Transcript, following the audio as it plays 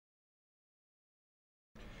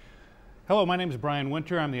Hello, my name is Brian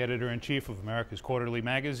Winter. I'm the editor-in-chief of America's Quarterly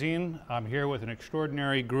Magazine. I'm here with an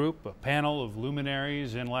extraordinary group, a panel of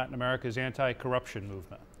luminaries in Latin America's anti-corruption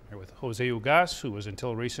movement. I'm here with José Ugaz, who was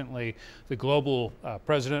until recently the global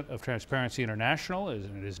president of Transparency International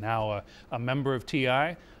and is now a member of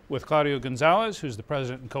TI. With Claudio González, who's the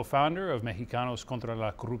president and co-founder of Mexicanos contra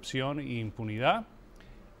la Corrupción y Impunidad,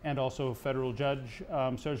 and also federal judge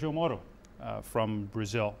Sergio Moro from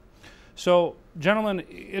Brazil. So, gentlemen,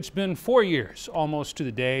 it's been 4 years, almost to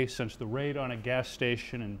the day, since the raid on a gas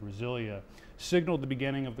station in Brasilia signaled the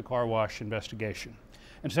beginning of the car wash investigation.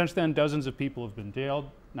 And since then, dozens of people have been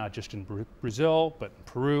jailed, not just in Brazil, but in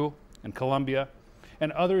Peru and Colombia.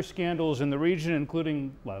 And other scandals in the region,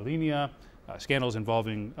 including La Línea, scandals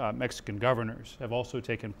involving Mexican governors, have also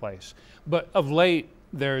taken place. But of late,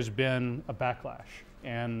 there's been a backlash.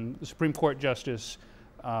 And the Supreme Court Justice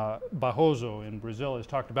Barroso in Brazil has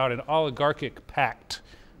talked about an oligarchic pact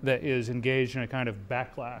that is engaged in a kind of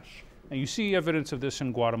backlash. And you see evidence of this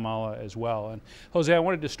in Guatemala as well. And Jose, I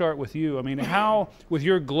wanted to start with you. I mean, how, with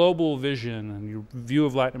your global vision and your view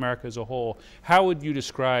of Latin America as a whole, how would you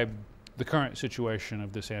describe the current situation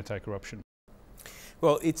of this anti-corruption?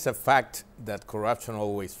 Well, it's a fact that corruption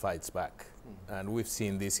always fights back. And we've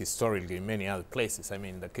seen this historically in many other places. I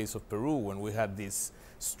mean, in the case of Peru, when we had this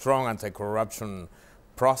strong anti-corruption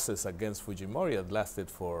process against Fujimori that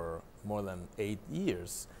lasted for more than 8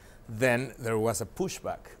 years, then there was a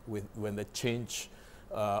pushback when the change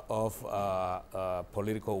of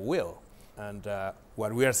political will. And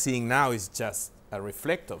what we are seeing now is just a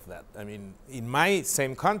reflect of that. I mean, in my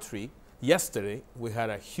same country, yesterday, we had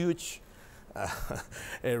a huge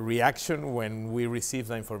a reaction when we received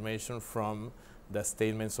the information from the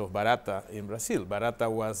statements of Barata in Brazil.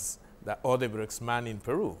 Barata was the Odebrecht's man in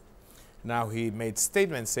Peru. Now he made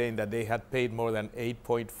statements saying that they had paid more than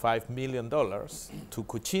 $8.5 million to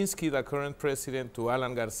Kuczynski, the current president, to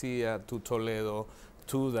Alan Garcia, to Toledo,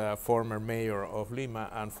 to the former mayor of Lima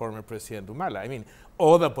and former President Humala. I mean,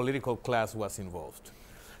 all the political class was involved.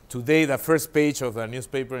 Today, the first page of the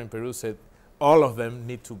newspaper in Peru said, all of them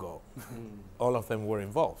need to go. All of them were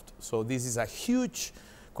involved. So this is a huge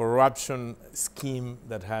corruption scheme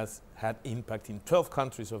that has had impact in 12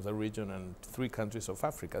 countries of the region and 3 countries of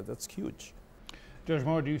Africa. That's huge. Judge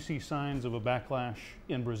Moro, do you see signs of a backlash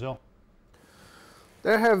in Brazil?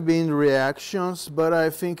 There have been reactions, but I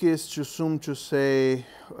think it's too soon to say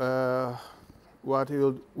what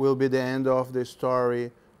will be the end of the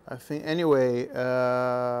story. I think, anyway,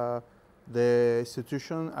 the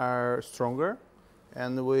institutions are stronger,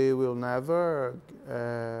 and we will never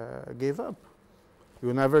give up. We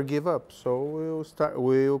will never give up. So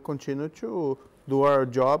we will continue to do our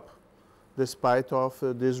job despite of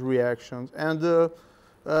these reactions. And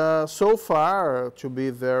so far, to be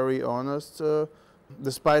very honest,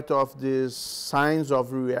 despite of these signs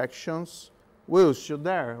of reactions, we're still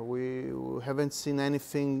there. We haven't seen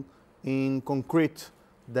anything in concrete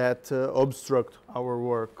that obstruct our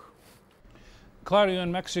work. Claudio,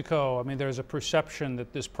 in Mexico, I mean, there's a perception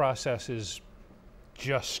that this process is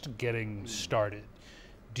just getting started.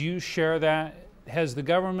 Do you share that? Has the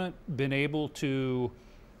government been able to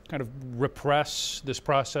kind of repress this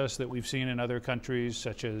process that we've seen in other countries,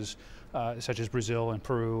 such as Brazil and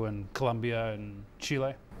Peru and Colombia and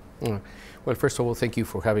Chile? Well, first of all, thank you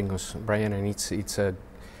for having us, Brian, and it's a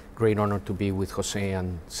great honor to be with Jose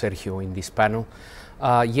and Sergio in this panel.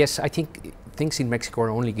 Yes, I think things in Mexico are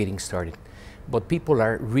only getting started, but people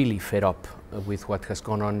are really fed up with what has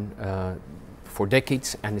gone on for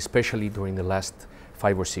decades, and especially during the last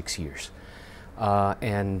 5 or 6 years.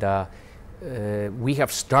 We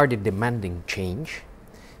have started demanding change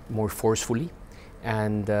more forcefully.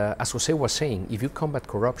 And as Jose was saying, if you combat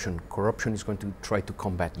corruption, corruption is going to try to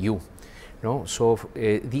combat you. No? So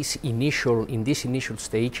in this initial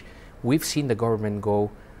stage, we've seen the government go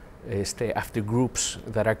after groups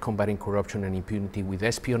that are combating corruption and impunity with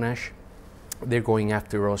espionage. They're going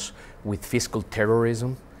after us with fiscal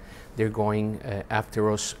terrorism. They're going after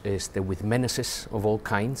us with menaces of all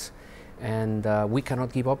kinds. And we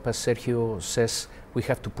cannot give up. As Sergio says, we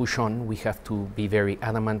have to push on. We have to be very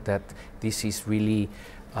adamant that this is really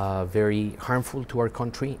very harmful to our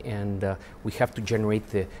country, and we have to generate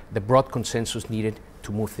the broad consensus needed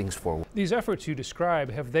to move things forward. These efforts you describe,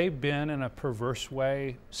 have they been in a perverse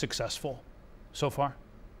way successful so far?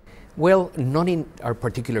 Well, not in our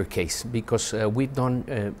particular case, because we've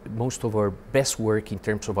done most of our best work in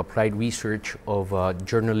terms of applied research, of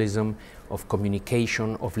journalism, of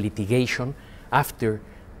communication, of litigation, after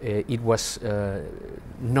it was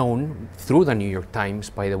known, through the New York Times,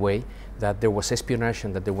 by the way, that there was espionage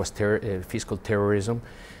and that there was fiscal terrorism.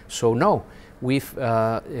 So no, we've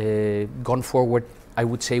gone forward, I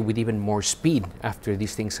would say, with even more speed after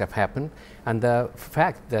these things have happened. And the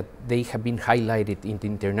fact that they have been highlighted in the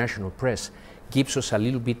international press gives us a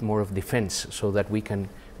little bit more of defense so that we can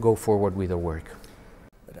go forward with our work.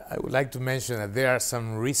 I would like to mention that there are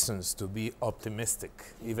some reasons to be optimistic,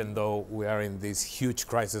 even though we are in this huge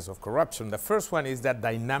crisis of corruption. The first one is that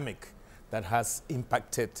dynamic that has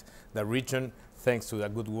impacted the region thanks to the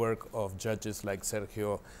good work of judges like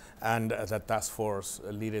Sergio and the task force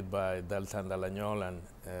led by Deltan Dalagnol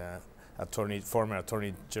and former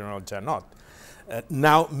Attorney General Janot.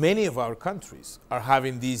 Now many of our countries are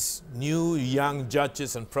having these new young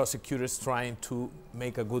judges and prosecutors trying to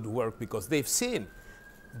make a good work because they've seen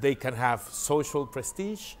they can have social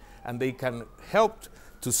prestige and they can help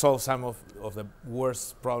to solve some of the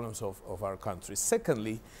worst problems of our country.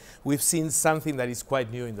 Secondly, we've seen something that is quite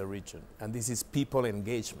new in the region, and this is people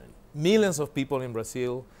engagement. Millions of people in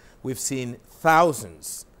Brazil, we've seen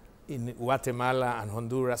thousands in Guatemala and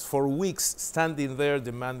Honduras for weeks standing there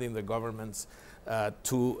demanding the governments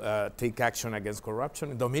to take action against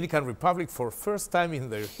corruption. In the Dominican Republic, for first time in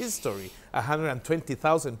their history,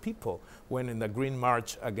 120,000 people went in the Green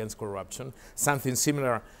March against corruption. Something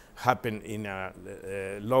similar happened in a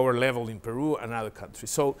lower level in Peru and other countries.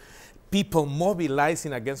 So people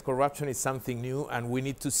mobilizing against corruption is something new, and we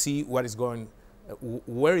need to see what is going,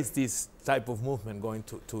 where is this type of movement going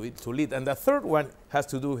to lead. And the third one has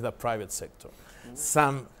to do with the private sector.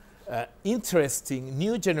 Some interesting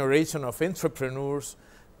new generation of entrepreneurs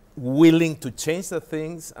willing to change the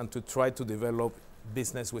things and to try to develop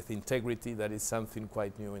business with integrity. That is something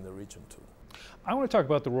quite new in the region too. I want to talk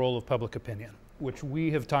about the role of public opinion, which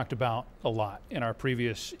we have talked about a lot in our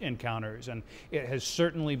previous encounters, and it has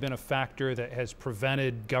certainly been a factor that has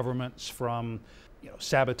prevented governments from,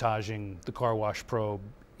 sabotaging the car wash probe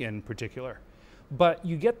in particular. But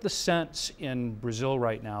you get the sense in Brazil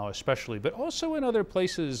right now especially, but also in other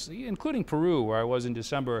places, including Peru, where I was in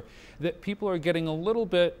December, that people are getting a little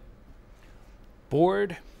bit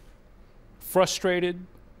bored, frustrated,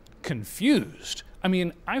 confused. I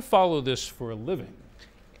mean, I follow this for a living,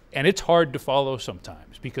 and it's hard to follow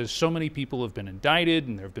sometimes because so many people have been indicted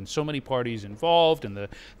and there have been so many parties involved, and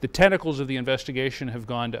the tentacles of the investigation have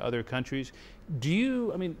gone to other countries.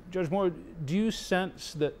 Judge Moro, do you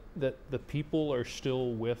sense that the people are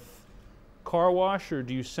still with car wash, or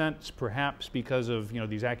do you sense perhaps because of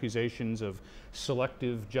these accusations of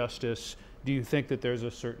selective justice, do you think that there's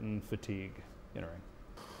a certain fatigue entering?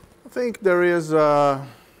 I think there is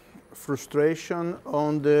frustration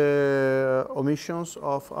on the omissions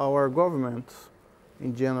of our government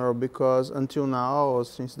in general, because until now,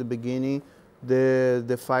 since the beginning,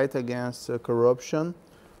 the fight against corruption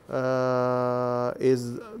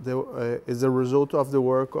is a result of the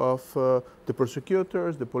work of the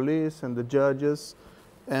prosecutors, the police, and the judges.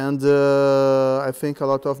 And I think a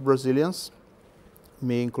lot of Brazilians,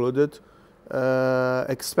 me included,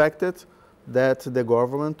 expected that the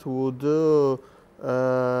government would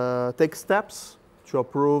take steps to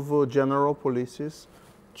approve general policies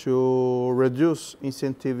to reduce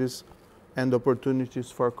incentives and opportunities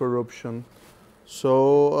for corruption.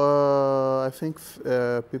 So I think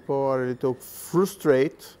people are a little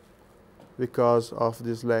frustrated because of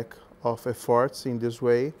this lack of efforts in this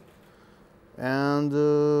way. And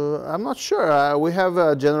I'm not sure. We have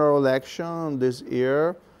a general election this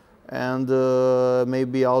year, and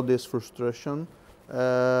maybe all this frustration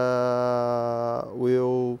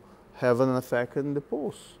will have an effect in the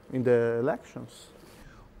polls, in the elections.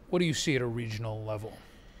 What do you see at a regional level?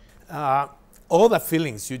 All the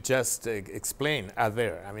feelings you just explained are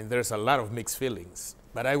there. I mean, there's a lot of mixed feelings.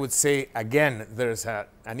 But I would say, again, there's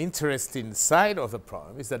an interesting side of the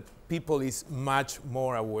problem, is that people is much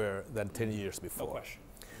more aware than 10 years before. No question.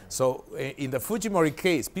 So in the Fujimori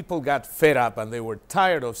case, people got fed up and they were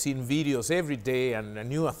tired of seeing videos every day and a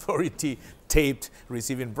new authority taped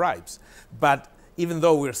receiving bribes. But even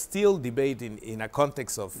though we're still debating in a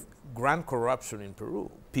context of grand corruption in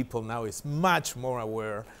Peru, people now is much more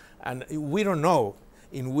aware, and we don't know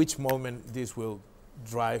in which moment this will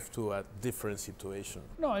drive to a different situation.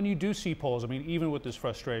 No, and you do see polls, I mean, even with this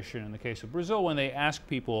frustration in the case of Brazil, when they ask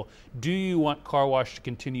people, do you want car wash to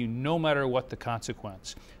continue no matter what the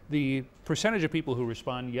consequence? The percentage of people who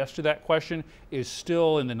respond yes to that question is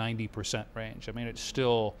still in the 90% range. I mean, it's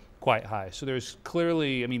still quite high. So there's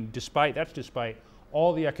clearly, I mean, despite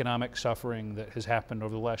all the economic suffering that has happened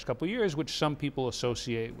over the last couple of years, which some people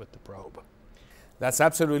associate with the probe. That's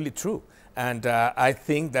absolutely true. And I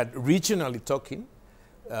think that regionally talking,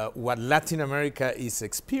 what Latin America is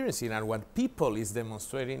experiencing and what people is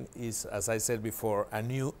demonstrating is, as I said before, a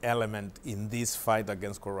new element in this fight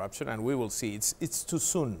against corruption, and we will see. It's too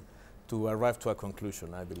soon to arrive to a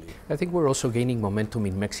conclusion, I believe. I think we're also gaining momentum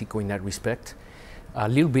in Mexico in that respect. A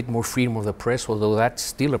little bit more freedom of the press, although that's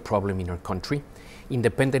still a problem in our country.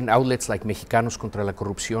 Independent outlets like Mexicanos contra la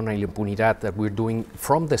Corrupción y la Impunidad that we're doing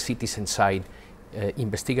from the citizen side,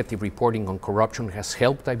 investigative reporting on corruption has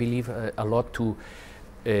helped, I believe, a lot to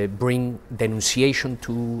bring denunciation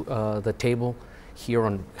to the table here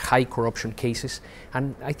on high corruption cases.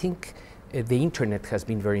 And I think the internet has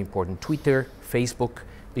been very important. Twitter, Facebook,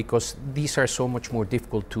 because these are so much more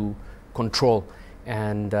difficult to control.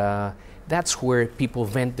 And that's where people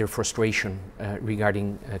vent their frustration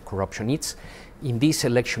regarding corruption. It's in this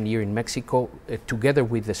election year in Mexico, together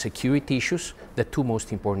with the security issues, the two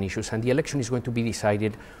most important issues. And the election is going to be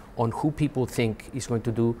decided on who people think is going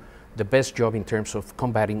to do the best job in terms of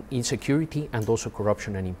combating insecurity and also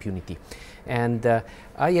corruption and impunity. And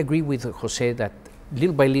I agree with Jose that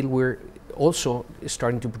little by little we're also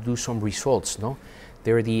starting to produce some results. No?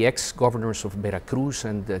 There are the ex-governors of Veracruz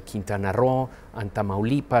and Quintana Roo and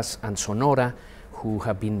Tamaulipas and Sonora who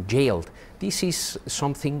have been jailed. This is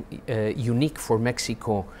something unique for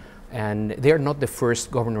Mexico, and they are not the first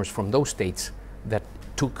governors from those states that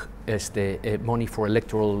took as the money for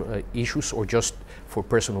electoral issues or just for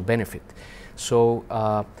personal benefit. So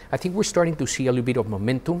I think we're starting to see a little bit of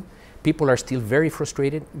momentum. People are still very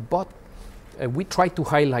frustrated, but we try to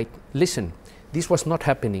highlight, listen, this was not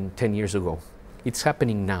happening 10 years ago. It's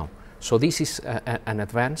happening now. So this is an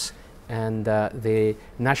advance, and the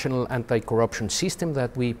national anti-corruption system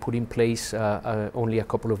that we put in place only a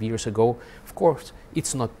couple of years ago, of course,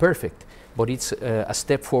 it's not perfect, but it's a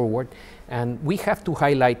step forward. And we have to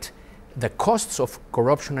highlight the costs of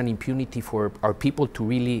corruption and impunity for our people to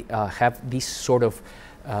really have this sort of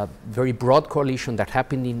very broad coalition that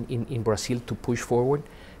happened in Brazil to push forward.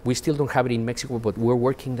 We still don't have it in Mexico, but we're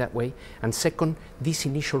working that way. And second, these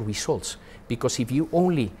initial results, because if you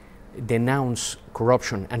only denounce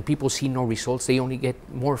corruption and people see no results, they only get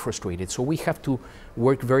more frustrated. So we have to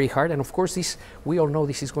work very hard. And of course, this, we all know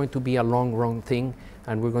this is going to be a long run thing,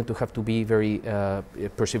 and we're going to have to be very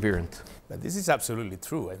perseverant. But this is absolutely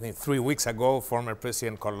true. I think 3 weeks ago, former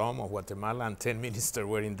President Colom of Guatemala and 10 ministers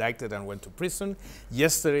were indicted and went to prison.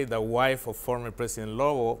 Yesterday, the wife of former President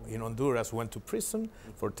Lobo in Honduras went to prison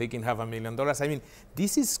for taking $500,000. I mean,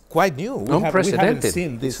 this is quite new. We haven't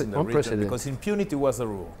seen this in the region because impunity was the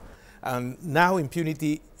rule. And now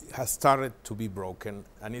impunity has started to be broken.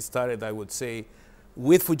 And it started, I would say,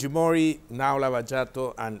 with Fujimori, now Lava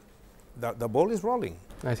Jato, and the ball is rolling.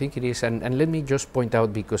 I think it is. And let me just point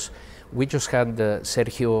out, because we just had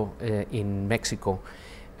Sergio in Mexico,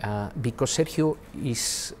 because Sergio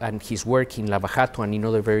is, and his work in Lava Jato and in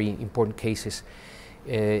other very important cases,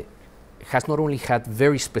 has not only had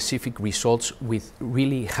very specific results with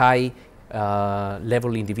really high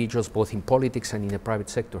level individuals, both in politics and in the private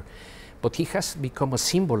sector, but he has become a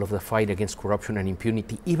symbol of the fight against corruption and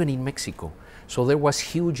impunity, even in Mexico. So there was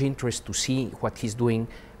huge interest to see what he's doing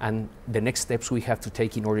and the next steps we have to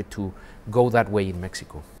take in order to go that way in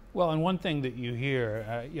Mexico. Well, and one thing that you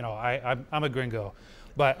hear, you know, I'm a gringo,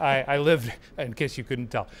 but I lived, in case you couldn't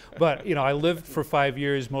tell, but you know, I lived for 5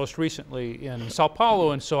 years most recently in Sao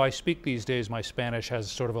Paulo, and so I speak these days, my Spanish has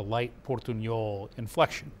sort of a light Portuñol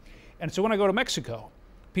inflection. And so when I go to Mexico,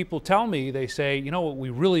 people tell me, they say, you know, what we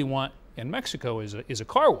really want in Mexico is a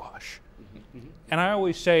car wash. And I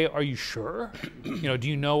always say, are you sure? You know, do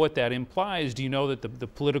you know what that implies? Do you know that the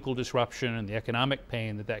political disruption and the economic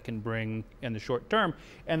pain that can bring in the short term?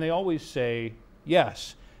 And they always say,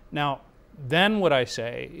 yes. Now, then what I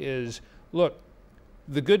say is, look,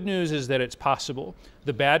 the good news is that it's possible.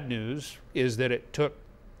 The bad news is that it took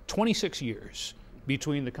 26 years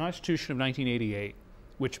between the Constitution of 1988,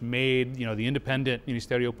 which made, you know, the independent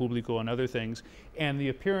Ministerio Público and other things, and the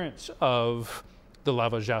appearance of the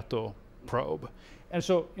Lava Jato probe. And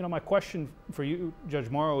so, you know, my question for you, Judge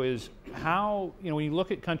Moro, is how, you know, when you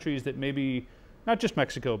look at countries that maybe, not just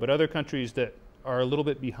Mexico, but other countries that are a little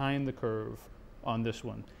bit behind the curve on this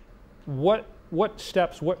one, what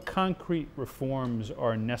steps, what concrete reforms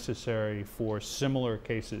are necessary for similar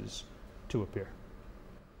cases to appear?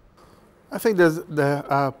 I think there's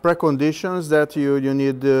the preconditions that you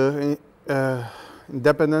need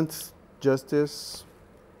independent justice,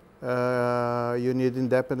 you need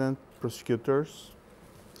independent prosecutors.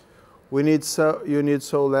 You need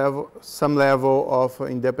some level of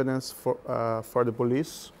independence for the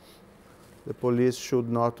police. The police should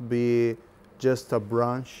not be just a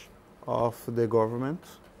branch of the government.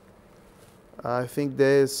 I think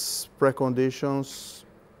these preconditions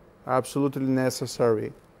absolutely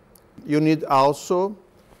necessary. You need also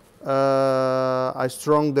a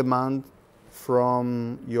strong demand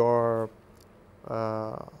from your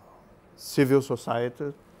civil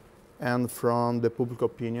society and from the public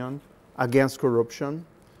opinion against corruption,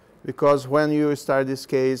 because when you start this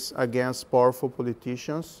case against powerful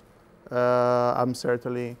politicians, I'm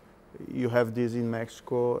certainly, you have this in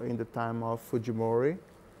Mexico in the time of Fujimori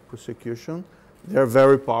persecution. They're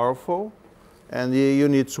very powerful, and you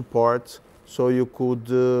need support so you could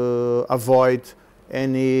avoid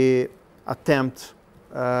any attempt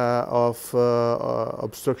of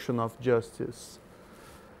obstruction of justice.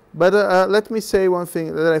 But let me say one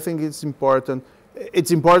thing that I think is important.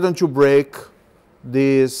 It's important to break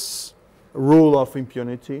this rule of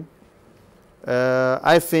impunity.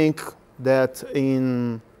 I think that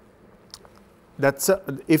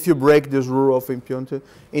if you break this rule of impunity,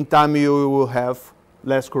 in time you will have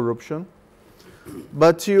less corruption.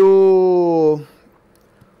 But you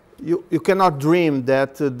cannot dream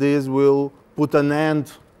that this will put an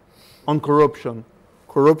end on corruption.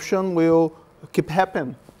 Corruption will keep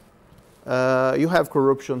happening. You have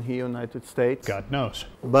corruption here in the United States. God knows.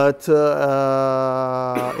 But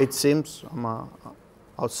it seems, I'm an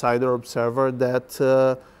outsider observer,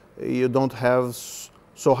 that you don't have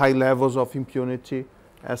so high levels of impunity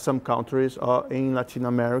as some countries in Latin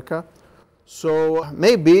America. So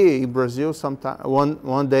maybe in Brazil,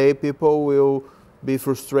 one day people will be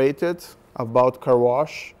frustrated about car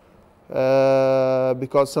wash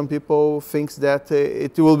because some people think that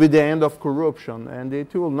it will be the end of corruption, and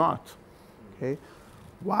it will not. Okay?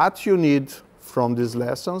 What you need from these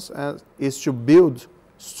lessons is to build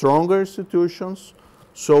stronger institutions,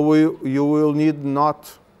 so you will need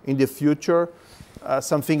not in the future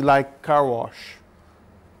something like car wash.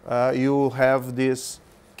 You will have these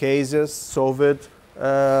cases solved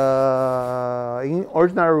in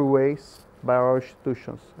ordinary ways by our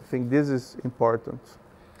institutions. I think this is important.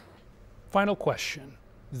 Final question.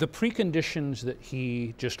 The preconditions that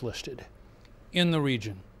he just listed in the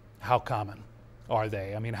region, how common are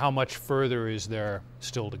they? I mean, how much further is there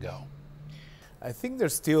still to go? I think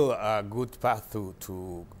there's still a good path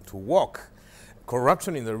to walk.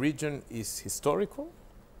 Corruption in the region is historical,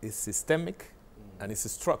 is systemic, and is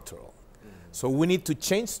structural. So we need to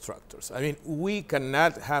change structures. I mean, we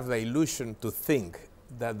cannot have the illusion to think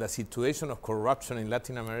that the situation of corruption in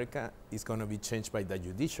Latin America is going to be changed by the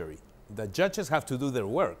judiciary. The judges have to do their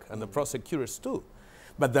work, and the prosecutors too.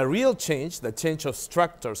 But the real change, the change of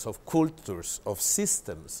structures, of cultures, of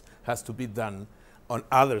systems, has to be done on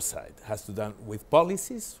other side. Has to be done with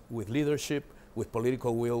policies, with leadership, with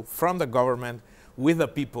political will from the government, with the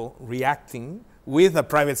people reacting, with the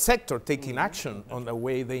private sector taking action on the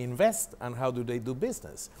way they invest and how do they do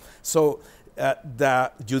business. So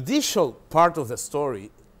the judicial part of the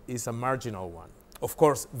story is a marginal one. Of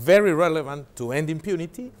course, very relevant to end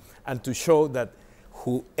impunity and to show that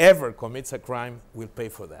whoever commits a crime will pay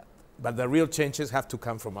for that. But the real changes have to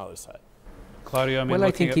come from other side. Claudio, I mean, well,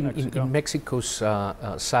 I think in Mexico's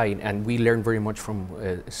side, and we learned very much from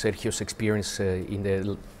Sergio's experience in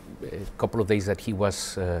the couple of days that he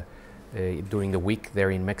was during the week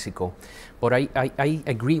there in Mexico. But I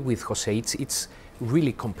agree with Jose. It's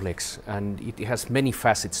really complex, and it has many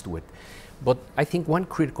facets to it. But I think one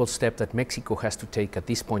critical step that Mexico has to take at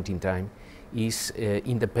this point in time is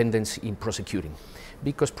independence in prosecuting,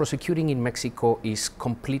 because prosecuting in Mexico is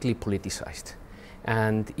completely politicized.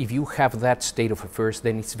 And if you have that state of affairs,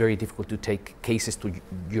 then it's very difficult to take cases to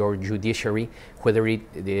your judiciary, whether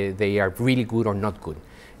they are really good or not good.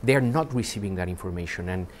 They are not receiving that information.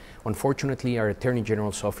 And unfortunately, our Attorney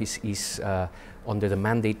General's office is under the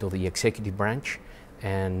mandate of the executive branch,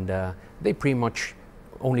 and they pretty much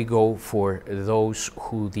only go for those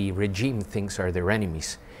who the regime thinks are their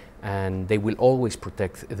enemies, and they will always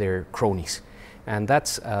protect their cronies. And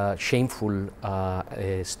that's a shameful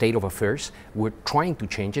state of affairs. We're trying to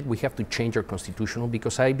change it. We have to change our constitutional,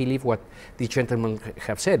 because I believe what these gentlemen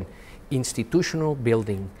have said, institutional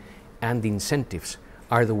building and incentives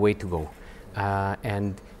are the way to go.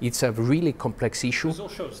 And it's a really complex issue. Brazil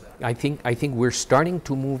shows that. I think we're starting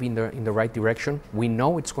to move in the right direction. We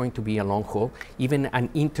know it's going to be a long haul, even an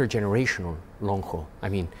intergenerational long haul. I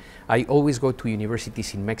mean, I always go to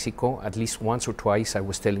universities in Mexico, at least once or twice, I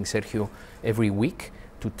was telling Sergio, every week,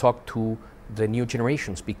 to talk to the new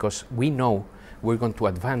generations, because we know we're going to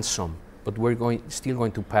advance some, but we're still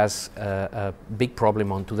going to pass a big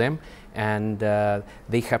problem on to them, and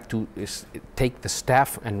they have to take the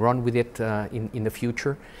staff and run with it in the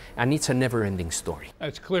future, and it's a never-ending story.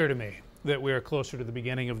 It's clear to me that we are closer to the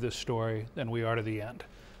beginning of this story than we are to the end.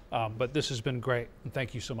 But this has been great, and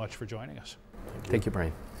thank you so much for joining us. Thank you,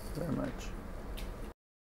 Brian. very much.